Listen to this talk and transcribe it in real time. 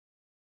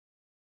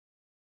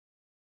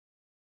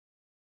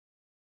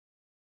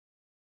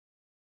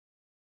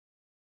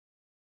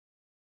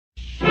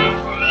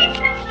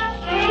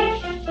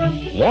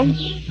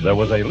Once, there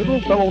was a little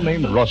fellow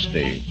named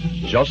Rusty,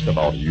 just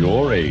about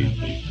your age.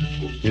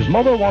 His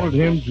mother wanted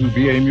him to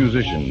be a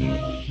musician,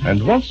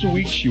 and once a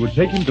week she would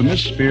take him to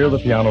Miss Spear, the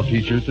piano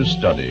teacher, to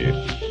study.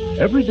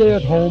 Every day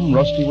at home,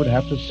 Rusty would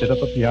have to sit at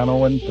the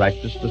piano and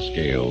practice the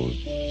scales.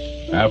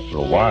 After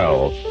a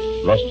while,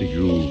 Rusty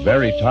grew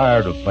very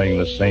tired of playing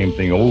the same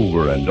thing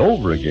over and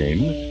over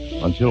again,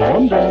 until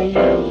one day...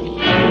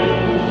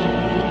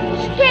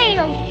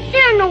 Scales!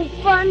 They're no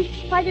fun.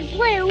 If I could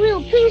play a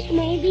real piece,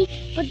 maybe,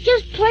 but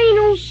just plain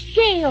old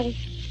scales.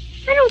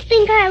 I don't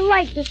think I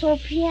like this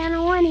old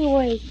piano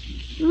anyway.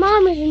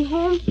 Mom isn't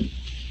home,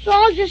 so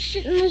I'll just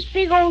sit in this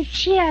big old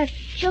chair.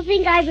 She'll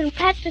think I've been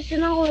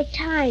practicing all the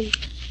time.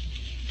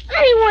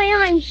 Anyway,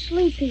 I'm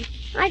sleepy.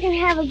 I can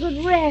have a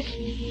good rest.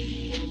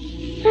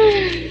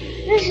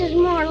 This is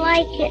more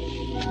like it.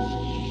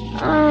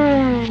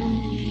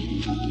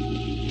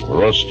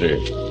 Rusty,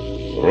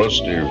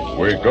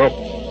 wake up.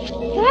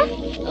 What?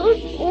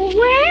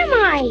 Where am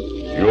I?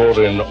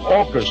 You're in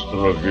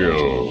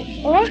Orchestraville.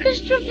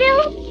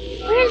 Orchestraville?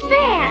 Where's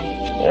that?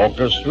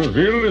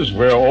 Orchestraville is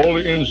where all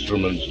the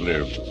instruments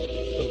live.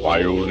 The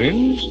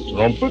violins,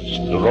 trumpets,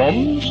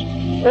 drums,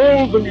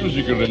 all the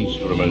musical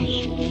instruments.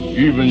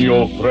 Even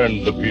your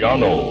friend, the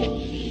piano.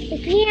 The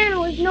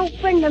piano is no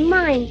friend of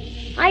mine.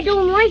 I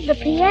don't like the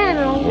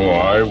piano. Oh,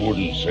 I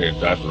wouldn't say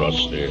that,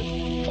 Rusty.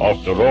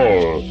 After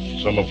all,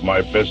 some of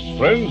my best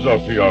friends are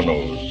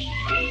pianos.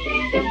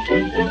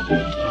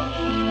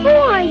 Who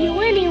are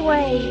you,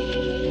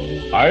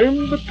 anyway?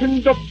 I'm the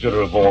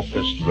conductor of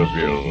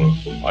Orchestraville.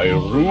 I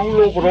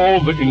rule over all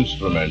the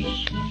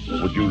instruments.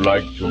 Would you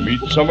like to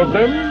meet some of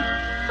them?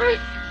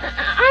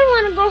 I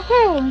want to go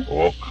home.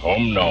 Oh,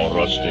 come now,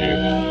 Rusty.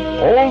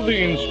 All the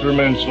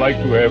instruments like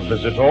to have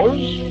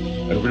visitors,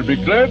 and we'll be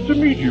glad to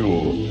meet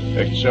you,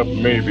 except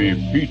maybe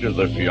Peter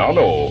the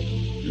piano.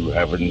 You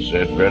haven't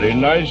said very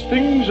nice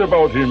things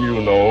about him, you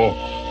know.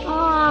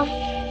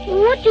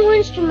 What do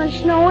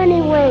instruments know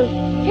anyway?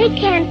 They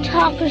can't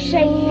talk or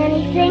say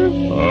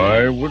anything.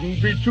 I wouldn't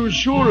be too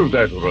sure of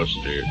that,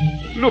 Rusty.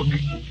 Look,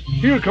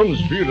 here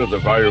comes Vera the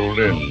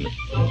violin.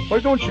 Why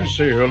don't you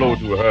say hello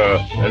to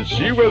her and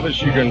see whether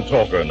she can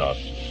talk or not?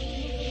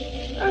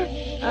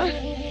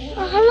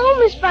 Hello,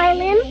 Miss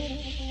Violin.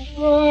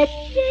 Why,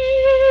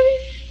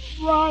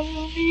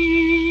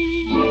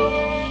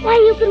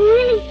 you can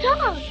really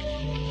talk.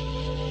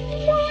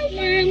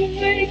 Violin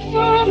makes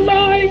my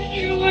life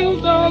feel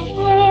the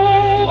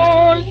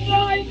floors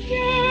I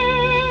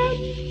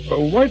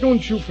can. Why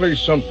don't you play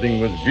something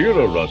with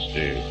Vera,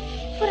 Rusty?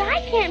 But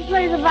I can't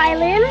play the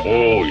violin.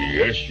 Oh,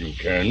 yes, you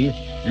can.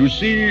 You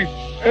see,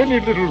 any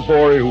little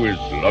boy who is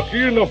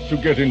lucky enough to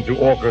get into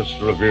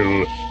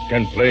Orchestraville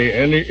can play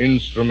any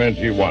instrument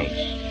he wants.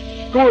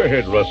 Go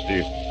ahead,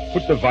 Rusty.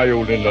 Put the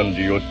violin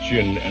under your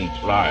chin and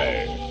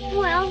try.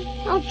 Well,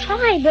 I'll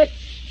try, but...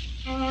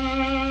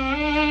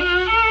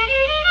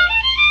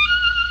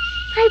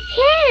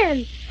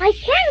 I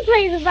can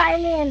play the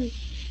violin.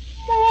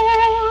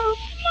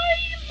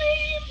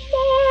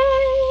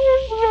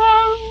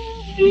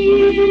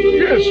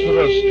 Yes,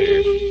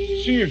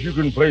 Rusty. See if you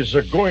can play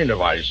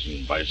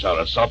Zagoyneweisen by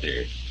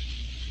Sarasate.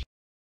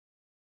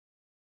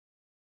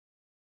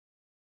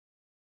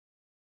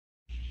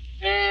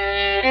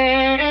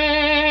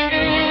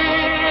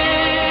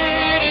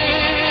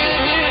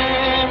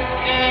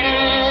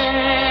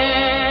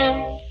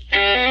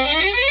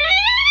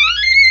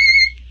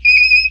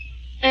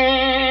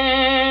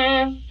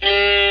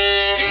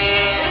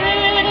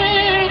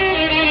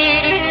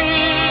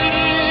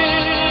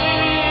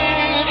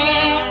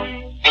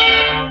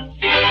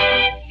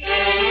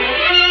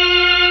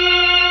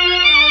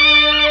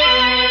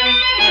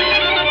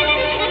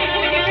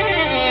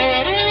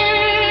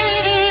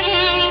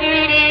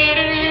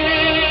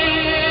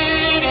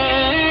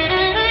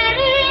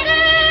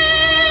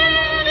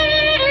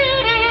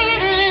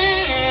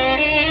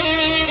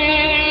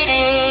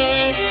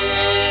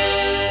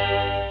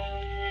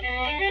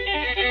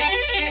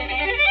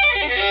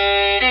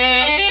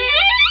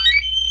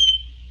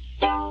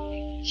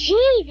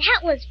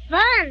 That was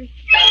fun.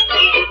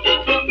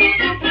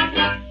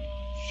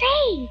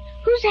 Say,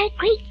 who's that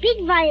great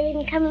big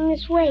violin coming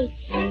this way?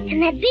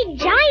 And that big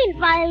giant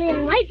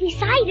violin right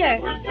beside her?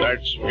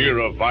 That's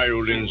Vera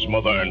Violin's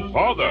mother and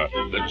father,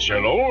 the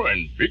cello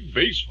and big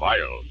bass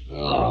viol.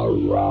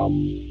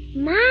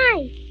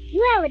 My,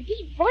 you have a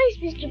deep voice,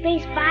 Mr.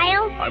 Bass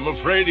Viol. I'm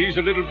afraid he's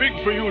a little big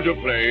for you to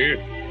play.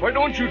 Why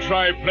don't you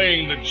try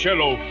playing the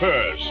cello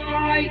first?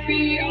 I'd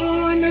be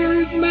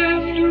honored,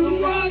 Master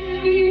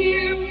Rusty,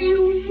 if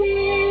you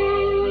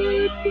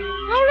would.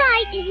 All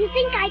right, if you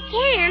think I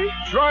can.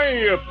 Try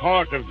a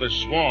part of the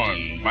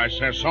Swan by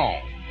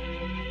Saint-Saëns.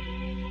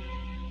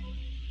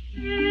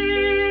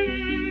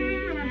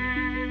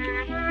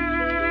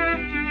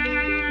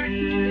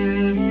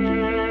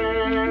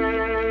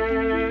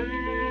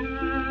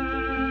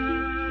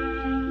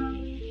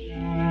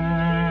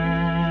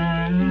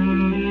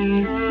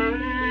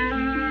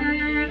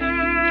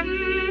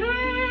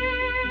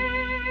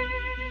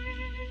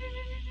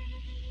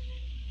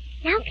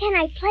 Now can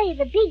I play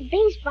the big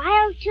bass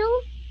viol,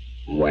 too?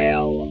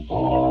 Well,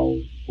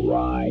 all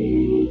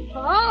right.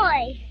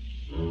 Boy.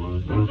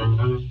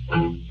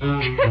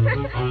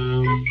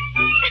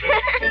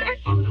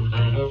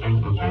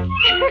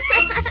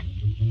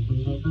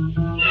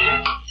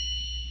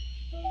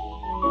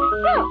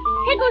 Oh,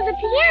 here goes the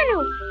piano.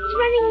 It's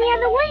running the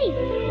other way.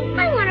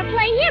 I want to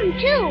play him,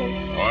 too.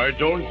 I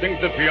don't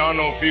think the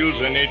piano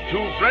feels any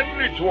too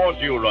friendly toward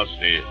you,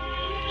 Rusty.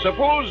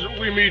 Suppose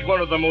we meet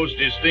one of the most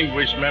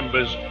distinguished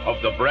members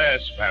of the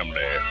brass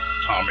family,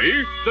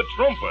 Tommy the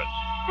trumpet.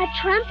 A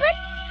trumpet?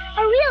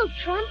 A real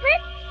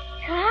trumpet?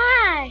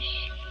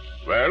 Gosh.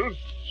 Well,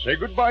 say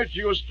goodbye to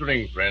your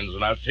string friends,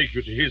 and I'll take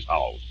you to his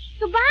house.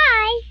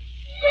 Goodbye.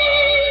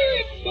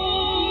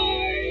 Goodbye.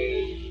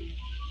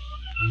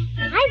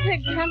 I've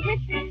heard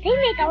trumpets. They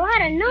make a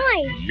lot of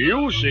noise.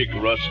 Music,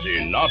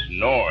 Rusty, not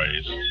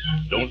noise.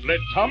 Don't let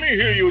Tommy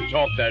hear you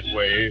talk that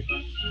way.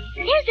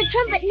 There's the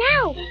trumpet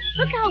now.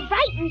 Look how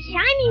bright and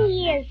shining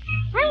he is.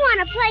 I want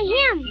to play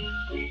him.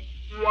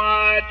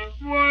 What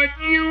would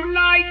you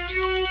like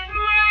to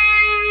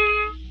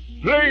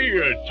play?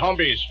 Play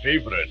Tommy's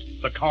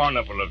favorite, the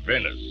Carnival of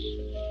Venice.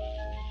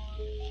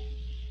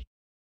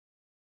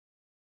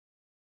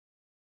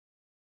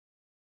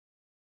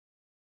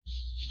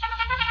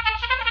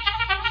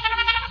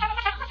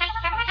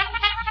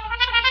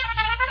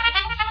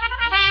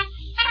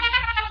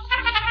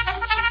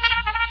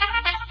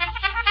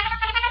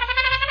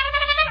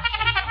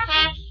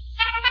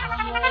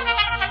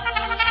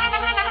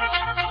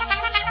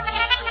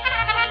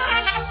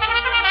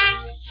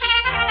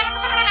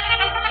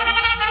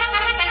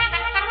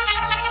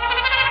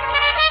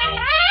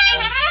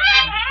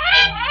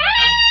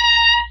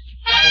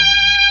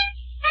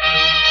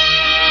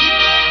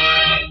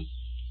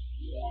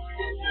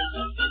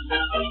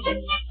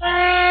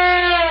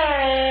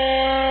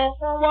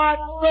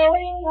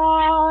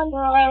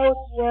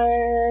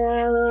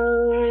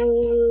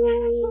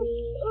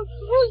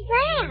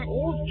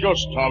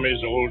 Just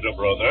Tommy's older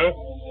brother,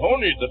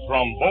 Tony the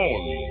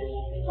trombone.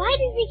 Why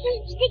does he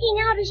keep sticking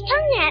out his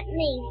tongue at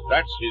me?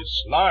 That's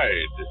his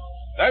slide.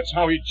 That's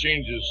how he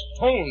changes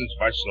tones,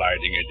 by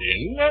sliding it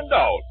in and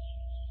out.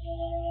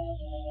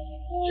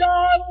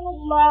 Just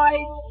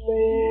like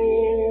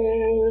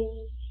this.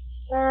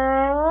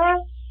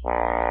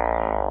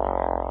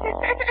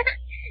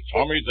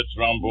 Tommy the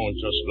trombone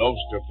just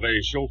loves to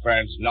play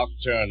Chopin's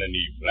Nocturne in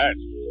E-flat.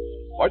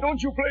 Why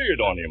don't you play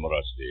it on him,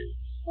 Rusty?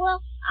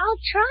 Well, I'll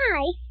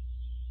try.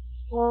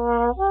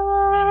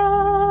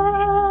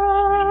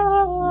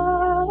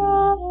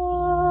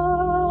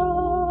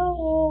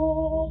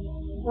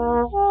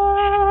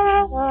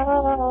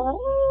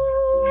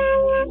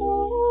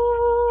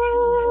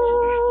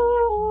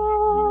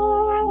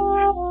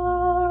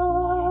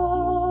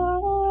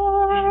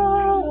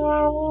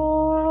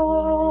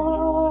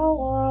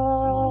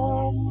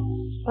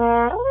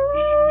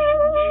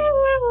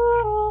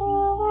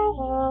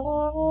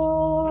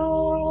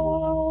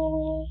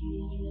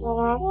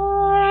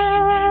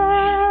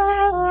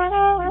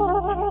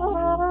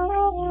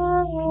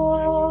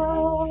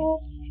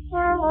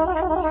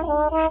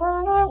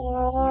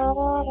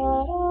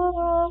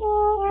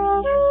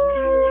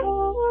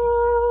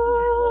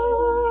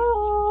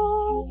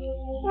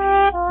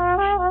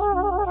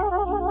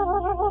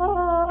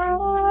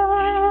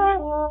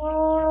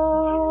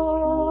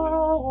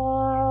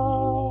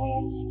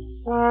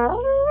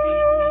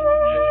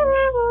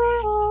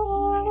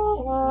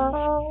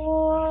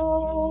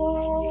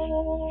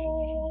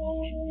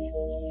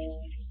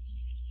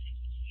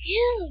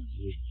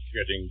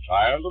 Getting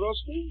tired,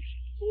 Rusty?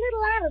 A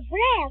little out of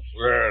breath.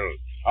 Well,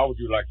 how would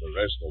you like to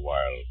rest a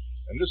while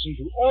and listen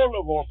to all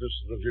of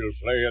Orchestraville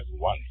play at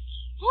once?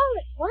 All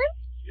at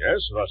once?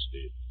 Yes,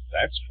 Rusty.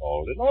 That's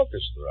called an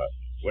orchestra,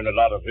 when a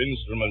lot of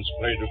instruments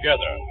play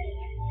together.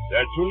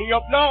 They're tuning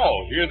up now.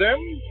 Hear them?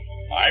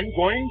 I'm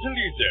going to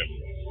lead them.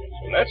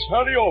 So let's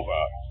hurry over.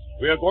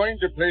 We are going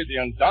to play the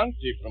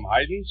Andante from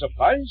Haydn's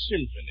Surprise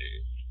Symphony.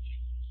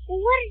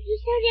 What did you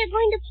say they're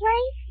going to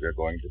play? We're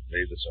going to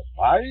play the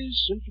Surprise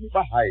Symphony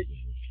by Haydn.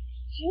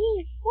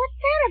 Gee, what's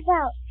that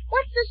about?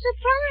 What's the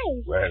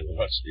surprise? Well,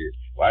 Rusty,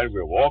 while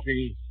we're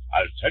walking,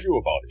 I'll tell you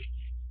about it.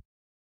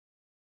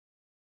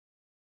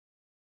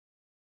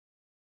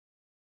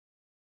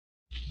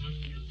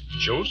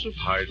 Joseph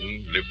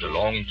Haydn lived a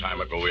long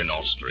time ago in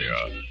Austria.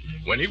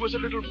 When he was a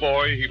little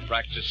boy, he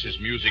practiced his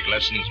music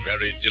lessons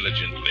very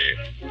diligently.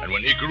 And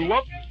when he grew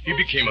up, he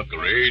became a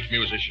great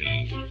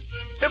musician.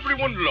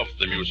 Everyone loved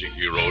the music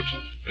he wrote,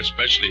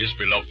 especially his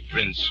beloved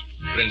prince,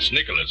 Prince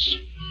Nicholas.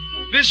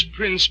 This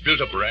prince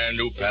built a brand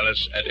new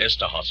palace at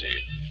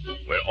Esterhazy,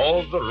 where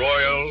all the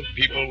royal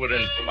people were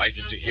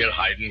invited to hear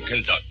Haydn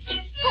conduct.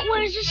 But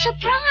where's the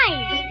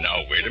surprise?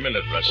 Now, wait a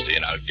minute, Rusty,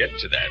 and I'll get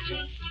to that.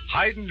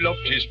 Haydn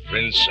loved his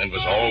prince and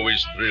was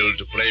always thrilled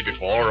to play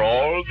before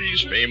all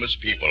these famous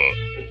people.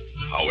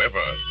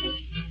 However,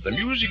 the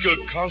musical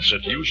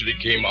concert usually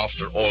came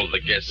after all the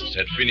guests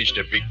had finished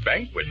a big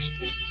banquet.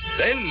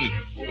 Then,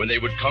 when they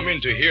would come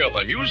in to hear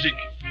the music,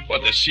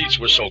 But the seats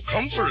were so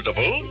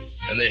comfortable,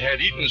 and they had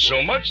eaten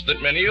so much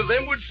that many of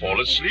them would fall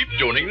asleep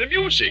during the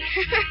music.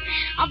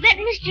 I'll bet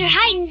Mr.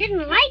 Haydn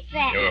didn't like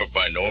that. Oh,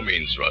 by no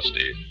means,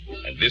 Rusty.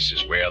 And this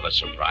is where the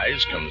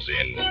surprise comes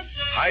in.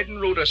 Haydn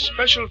wrote a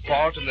special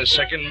part in the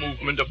second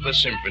movement of the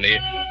symphony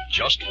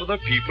just for the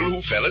people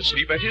who fell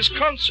asleep at his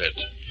concert.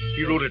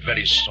 He wrote it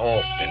very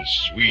soft and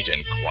sweet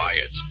and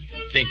quiet,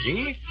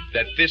 thinking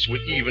that this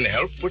would even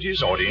help put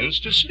his audience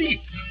to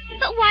sleep.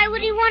 But why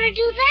would he want to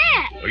do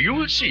that? You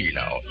will see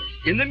now.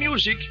 In the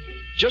music,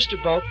 just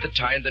about the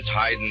time that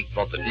Haydn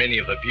thought that many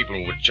of the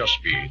people would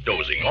just be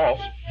dozing off,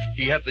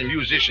 he had the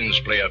musicians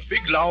play a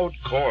big loud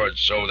chord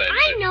so that...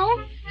 I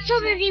know, so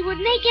that he would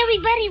make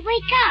everybody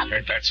wake up.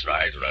 That's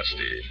right,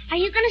 Rusty. Are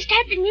you going to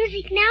start the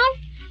music now?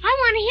 I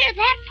want to hear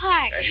that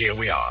part. Here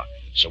we are.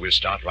 So we'll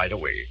start right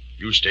away.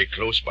 You stay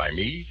close by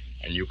me,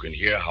 and you can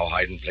hear how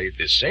Haydn played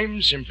this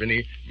same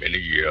symphony many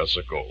years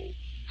ago.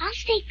 I'll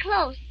stay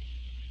close.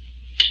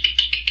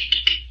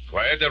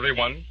 Quiet,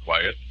 everyone.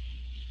 Quiet.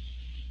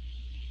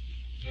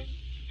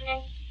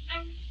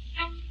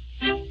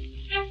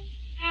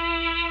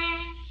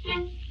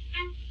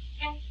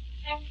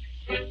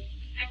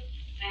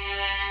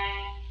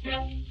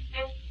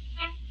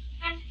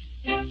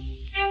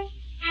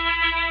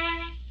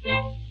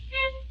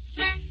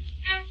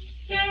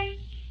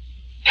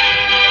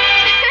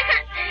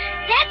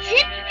 That's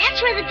it.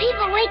 That's where the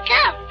people wake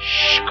up.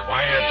 Shh,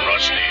 quiet,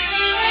 Rusty.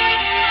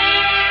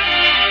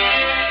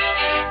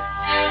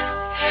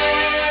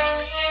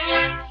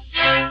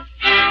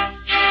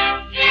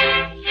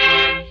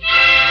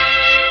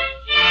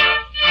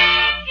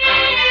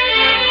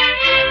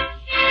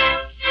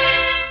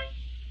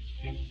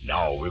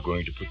 Now we're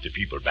going to put the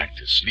people back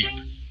to sleep,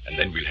 and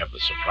then we'll have the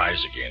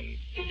surprise again.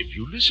 If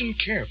you listen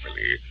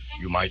carefully,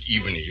 you might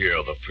even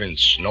hear the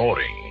prince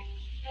snoring.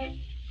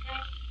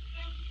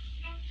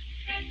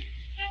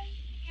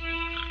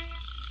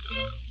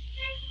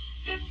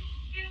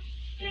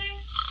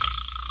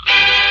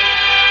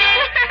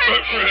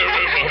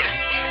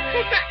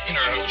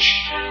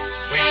 Shh.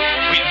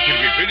 Wait until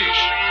we finish.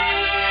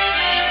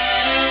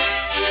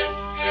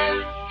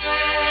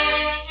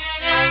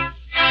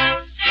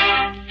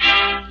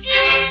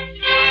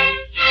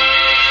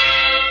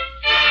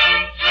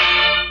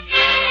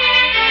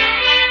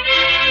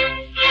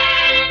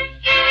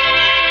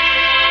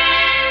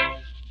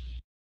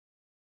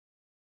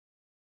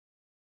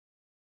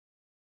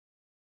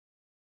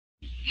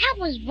 That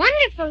was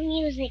wonderful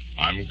music.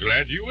 I'm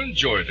glad you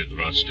enjoyed it,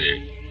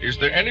 Rusty. Is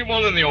there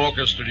anyone in the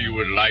orchestra you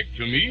would like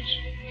to meet?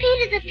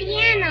 Peter the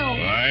piano.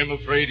 I'm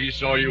afraid he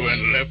saw you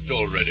and left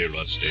already,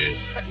 Rusty.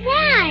 But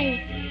why?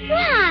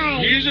 Why?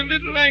 He's a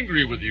little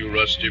angry with you,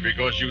 Rusty,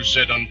 because you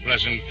said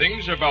unpleasant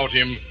things about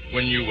him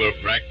when you were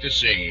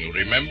practicing,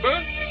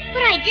 remember?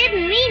 But I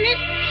didn't mean it.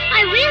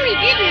 I really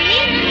didn't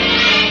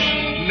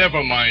mean it.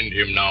 Never mind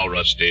him now,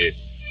 Rusty.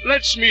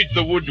 Let's meet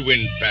the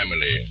Woodwind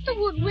family. The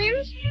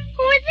Woodwinds?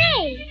 Who are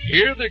they?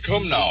 Here they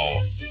come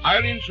now.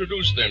 I'll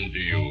introduce them to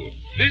you.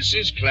 This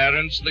is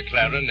Clarence the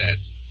clarinet.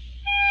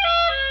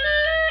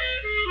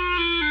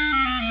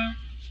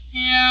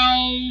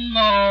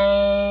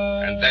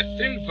 Hello. And that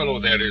thin fellow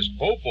there is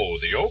Popo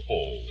the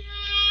opo.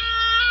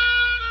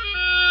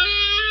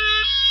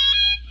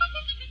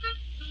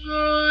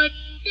 Good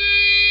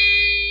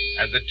day.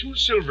 And the two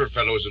silver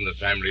fellows in the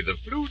family, the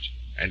flute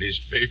and his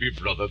baby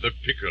brother, the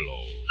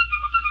piccolo.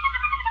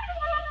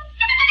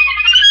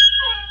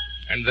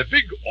 And the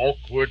big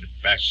awkward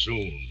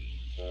bassoon.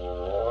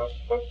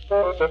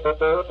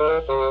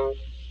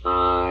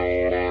 I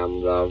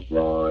am the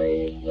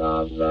voice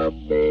of the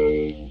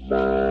big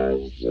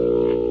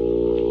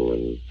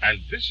bassoon. And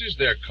this is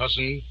their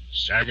cousin,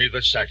 Sammy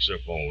the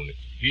saxophone.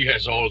 He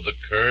has all the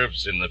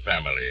curves in the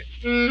family.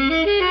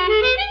 Hello,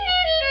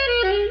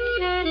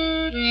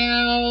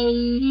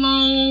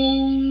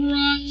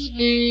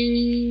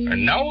 Rusty.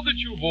 And now that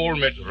you've all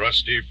met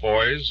Rusty,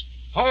 boys,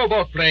 how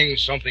about playing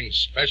something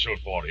special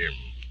for him?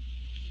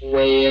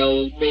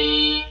 We'll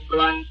be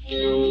glad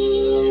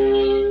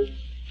to.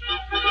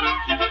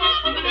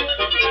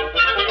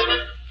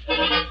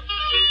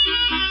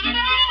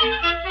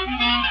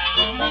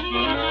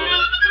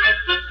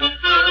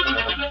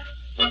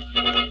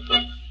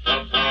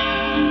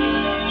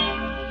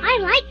 I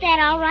like that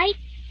all right.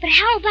 But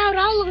how about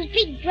all those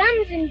big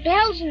drums and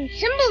bells and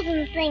cymbals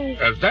and things?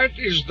 That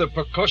is the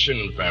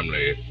percussion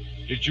family.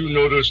 Did you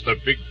notice the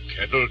big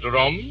kettle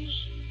drums?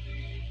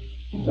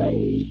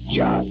 They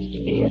just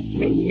hit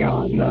me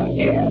on the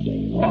head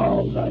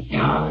all the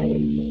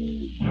time,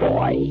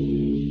 boy.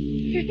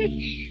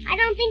 I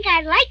don't think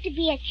I'd like to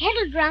be a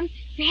kettle drum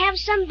and have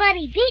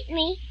somebody beat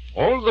me.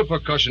 All the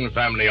percussion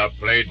family are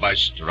played by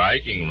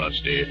striking,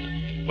 Rusty,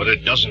 but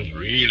it doesn't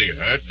really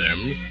hurt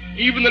them.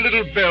 Even the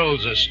little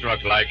bells are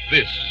struck like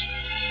this.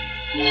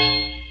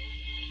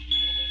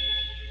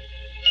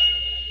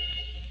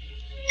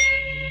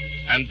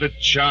 And the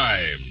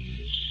chimes.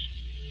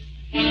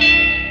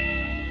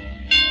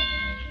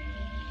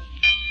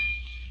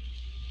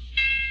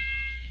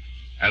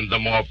 And the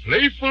more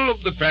playful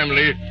of the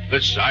family,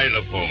 the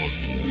xylophone.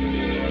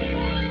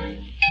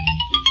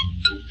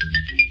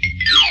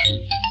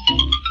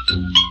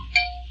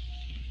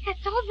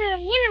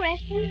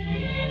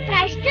 But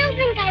I still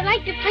think I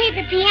like to play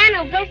the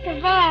piano best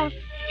of all,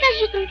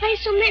 because you can play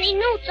so many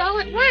notes all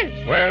at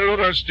once. Well,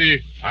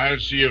 Rusty, I'll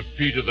see if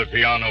Peter the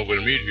piano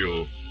will meet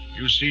you.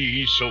 You see,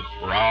 he's so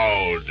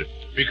proud.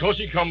 Because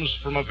he comes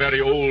from a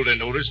very old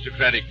and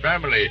aristocratic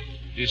family,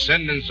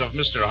 descendants of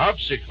Mr.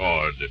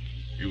 Harpsichord.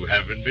 You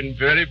haven't been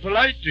very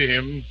polite to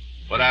him,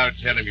 but I'll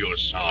tell him you're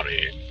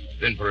sorry.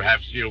 Then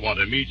perhaps he'll want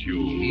to meet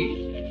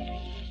you,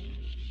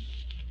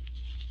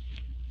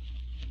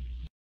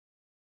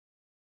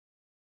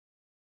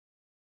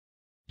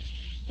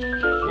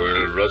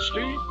 Well,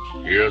 Rusty,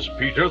 here's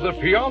Peter the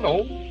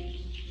piano.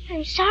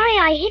 I'm sorry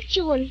I hit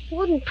you and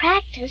wouldn't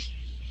practice.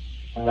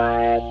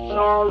 That's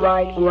all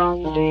right,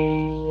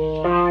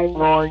 Rusty. I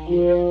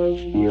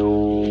forgive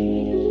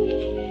you.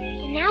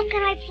 Now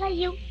can I play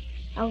you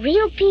a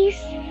real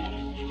piece?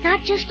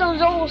 Not just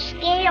those old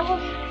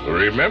scales.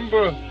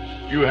 Remember,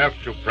 you have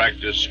to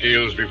practice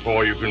scales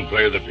before you can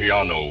play the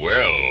piano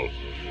well.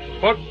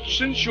 But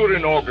since you're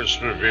in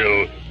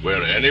Orchestraville,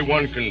 where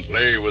anyone can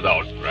play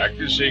without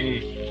practicing,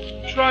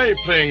 try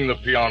playing the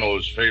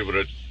piano's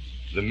favorite,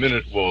 the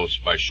Minute Waltz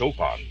by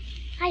Chopin.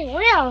 I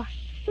will.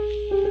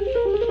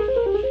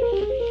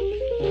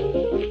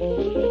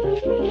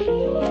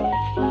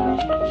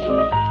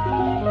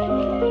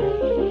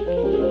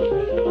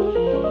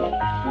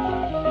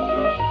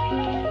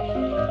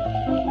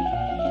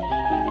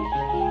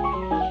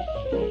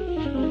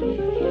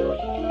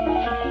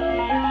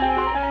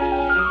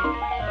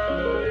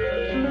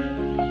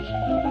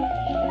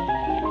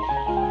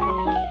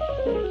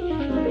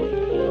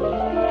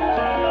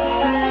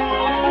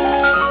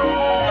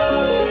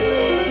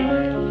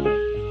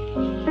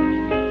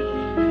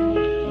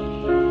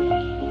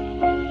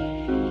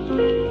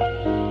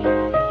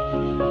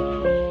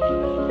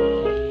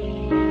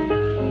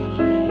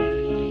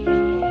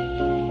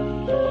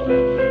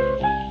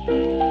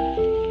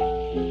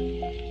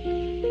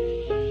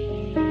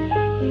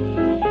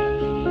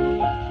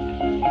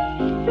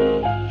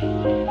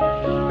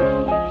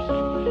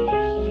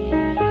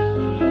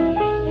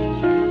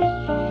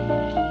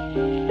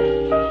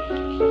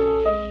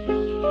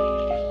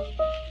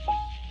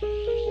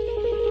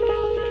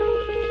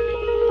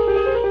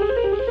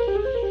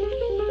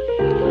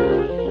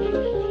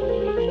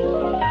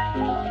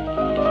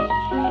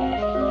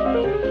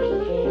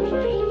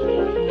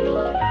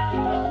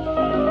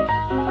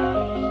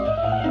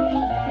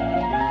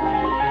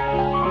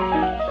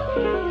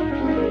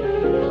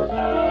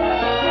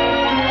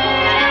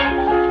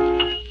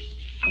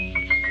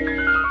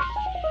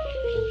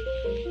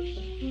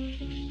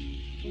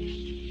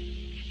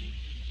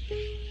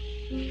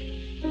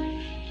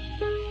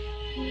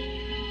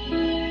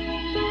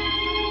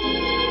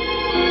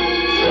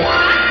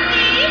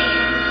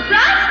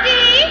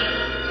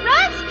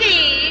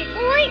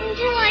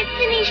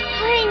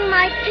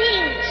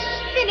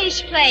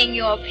 Playing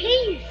your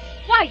piece.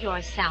 Why,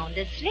 you're sound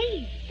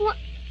asleep. Why,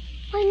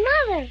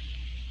 Mother,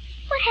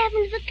 what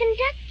happened to the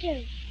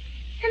conductor?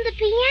 And the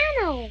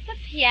piano? The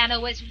piano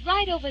was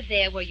right over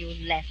there where you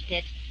left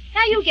it.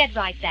 Now you get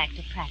right back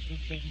to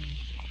practicing.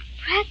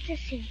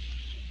 Practicing?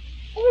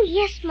 Oh,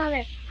 yes,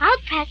 Mother.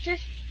 I'll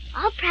practice.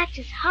 I'll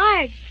practice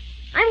hard.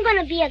 I'm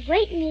going to be a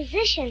great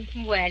musician.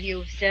 Well,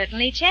 you've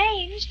certainly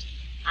changed.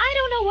 I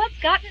don't know what's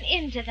gotten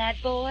into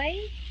that boy.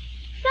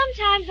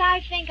 Sometimes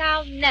I think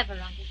I'll never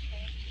understand.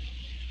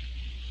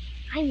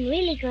 I'm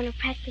really going to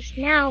practice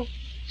now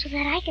so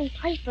that I can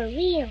play for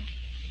real.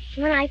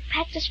 And when I've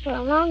practiced for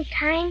a long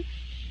time,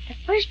 the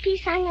first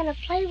piece I'm going to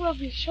play will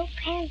be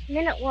Chopin's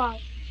Minute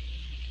Waltz.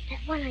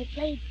 That one I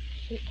played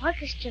in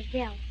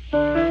Orchestraville.